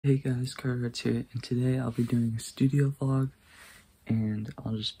Hey guys, Carter here, and today I'll be doing a studio vlog, and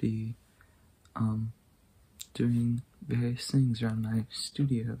I'll just be doing various things around my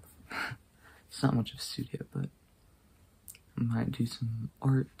studio. It's not much of a studio, but I might do some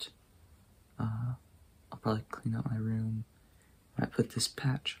art. I'll probably clean up my room. I might put this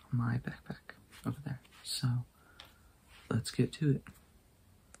patch on my backpack over there. So let's get to it.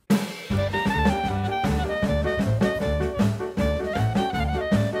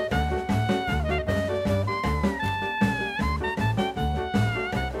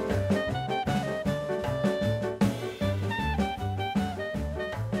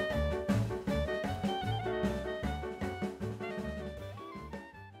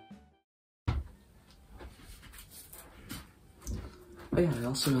 Oh yeah, I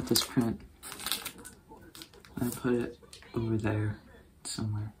also got this print. I put it over there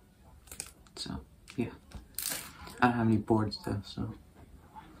somewhere. So, yeah. I don't have any boards though, so.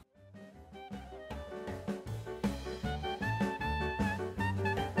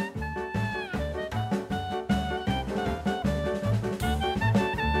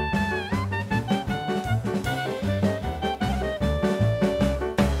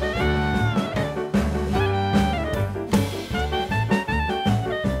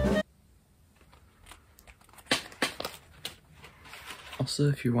 Also,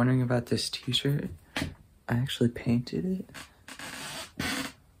 if you're wondering about this t-shirt, I actually painted it.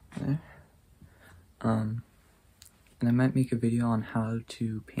 There. And I might make a video on how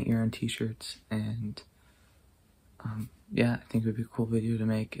to paint your own t-shirts, and yeah, I think it would be a cool video to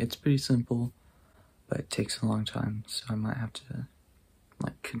make. It's pretty simple, but it takes a long time, so I might have to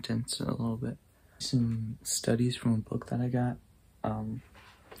like condense it a little bit. Some studies from a book that I got on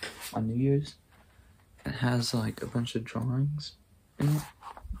New Year's. It has like a bunch of drawings in it.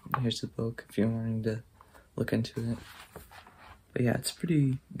 Here's the book if you're wanting to look into it. But yeah, it's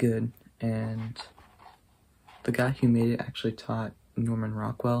pretty good, and the guy who made it actually taught Norman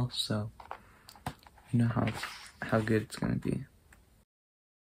Rockwell, so you know how good it's gonna be.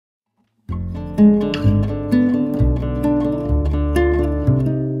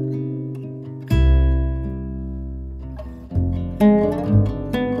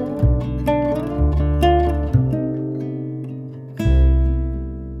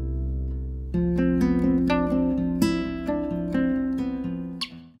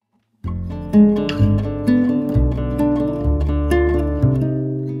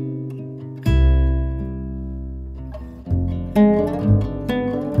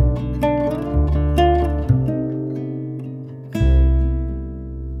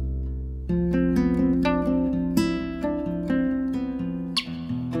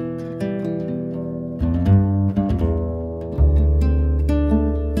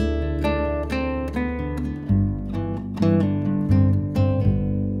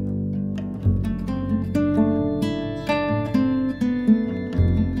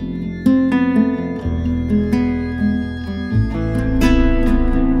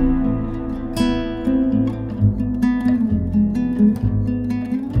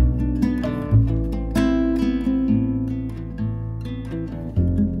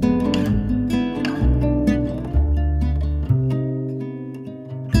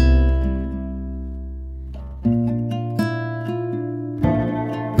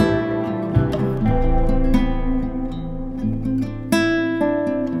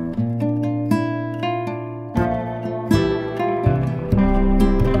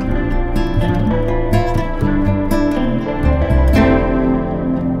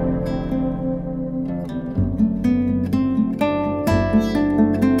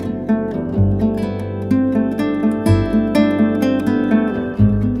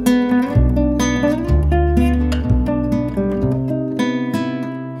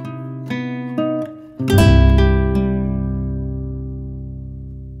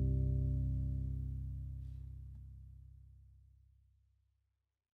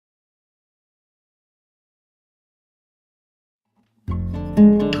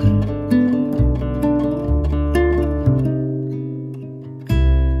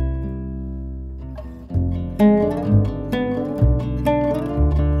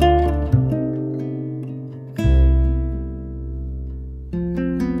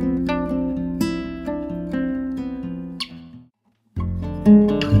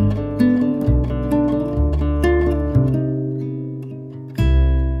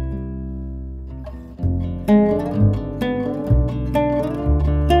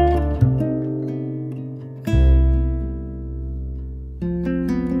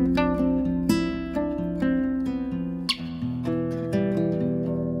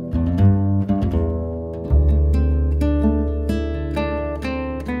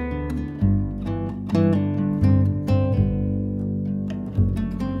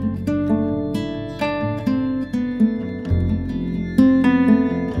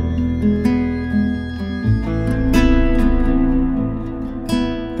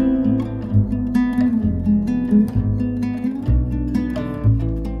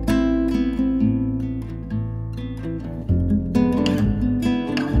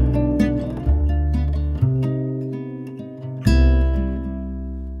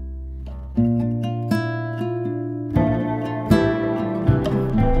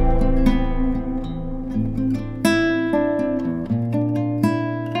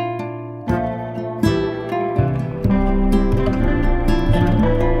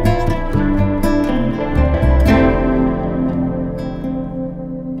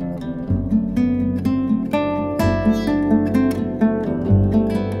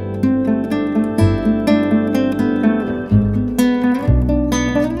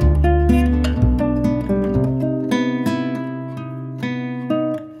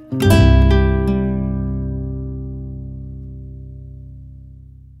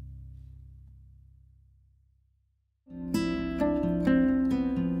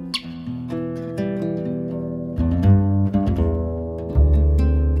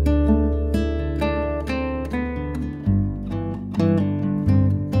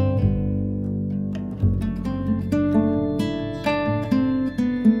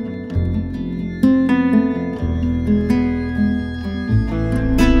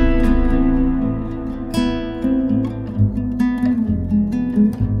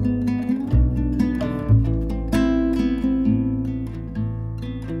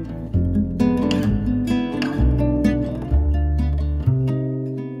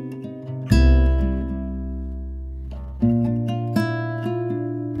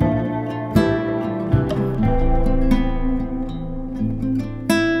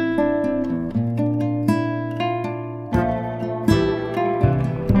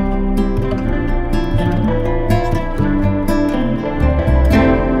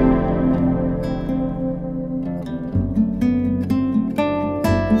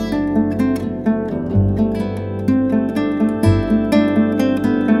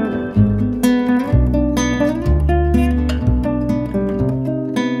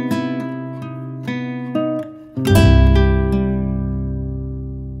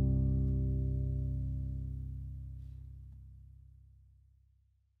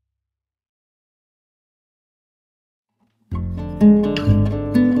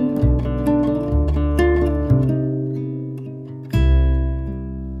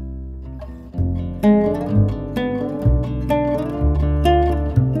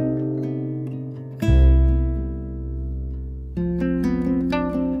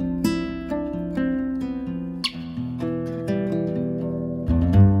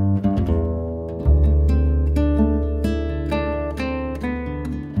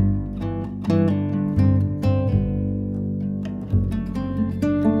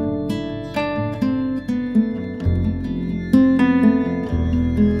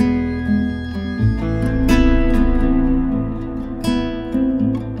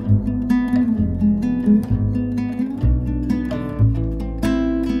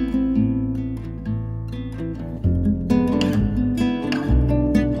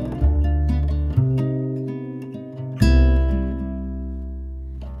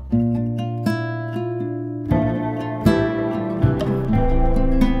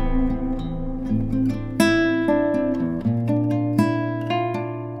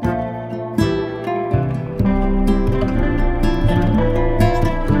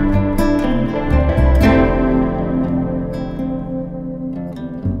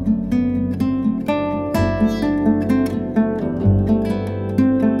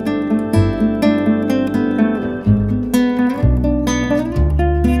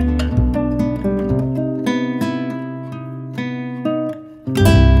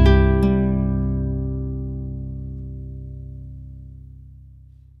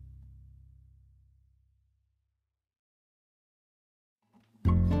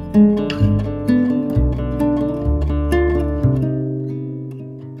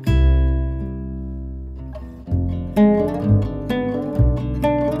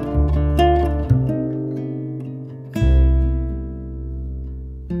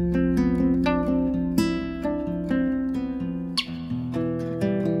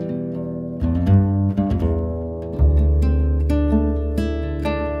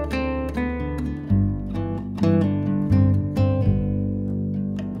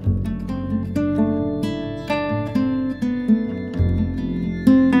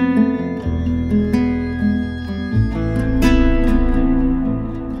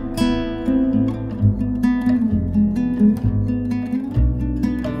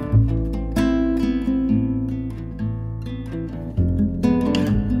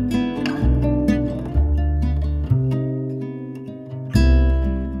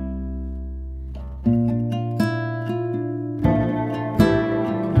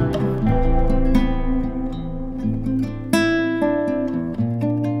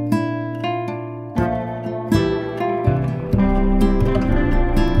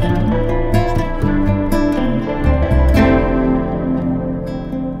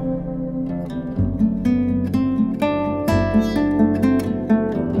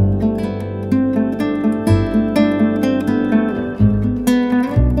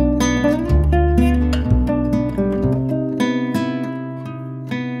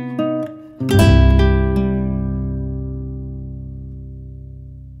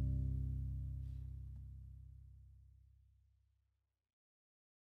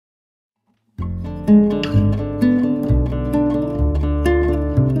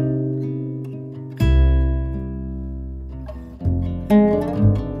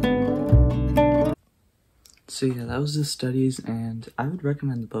 So yeah, that was the studies, and I would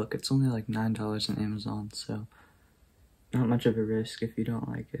recommend the book. It's only like $9 on Amazon, so not much of a risk if you don't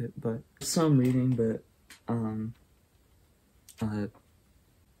like it. But some reading, but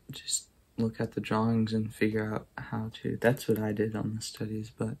just look at the drawings and figure out how to. That's what I did on the studies,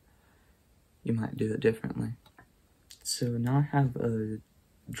 but you might do it differently. So now I have a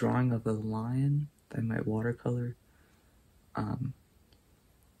drawing of a lion that I might watercolor.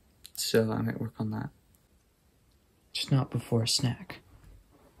 So I might work on that. Just not before a snack.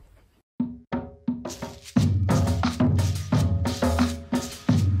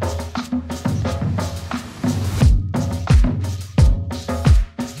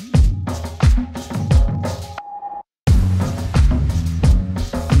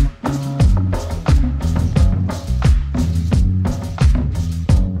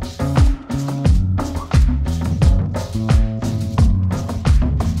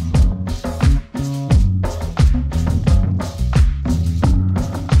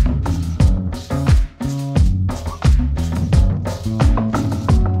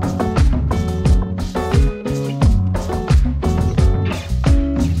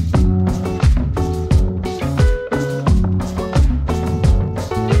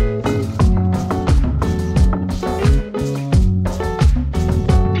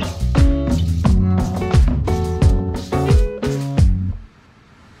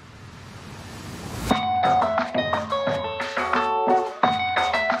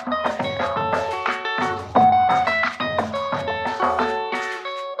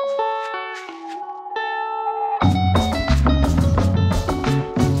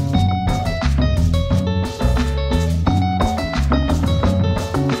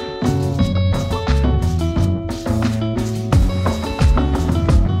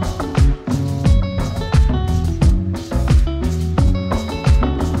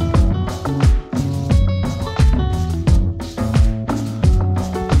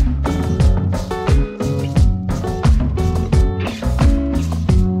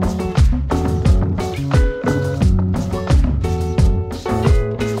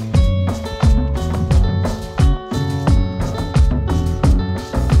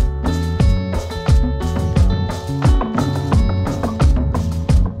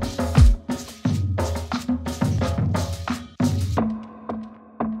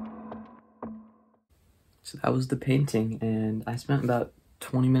 So that was the painting, and I spent about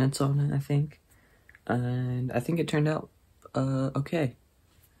 20 minutes on it, I think. And I think it turned out okay.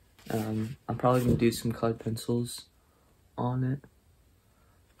 I'm probably gonna do some colored pencils on it,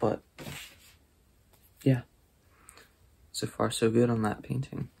 but yeah, so far so good on that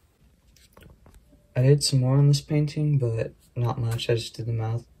painting. I did some more on this painting, but not much. I just did the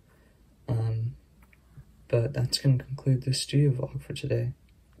mouth. But that's gonna conclude this studio vlog for today.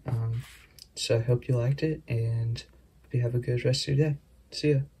 So I hope you liked it, and hope you have a good rest of your day.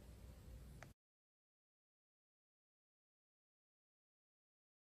 See ya.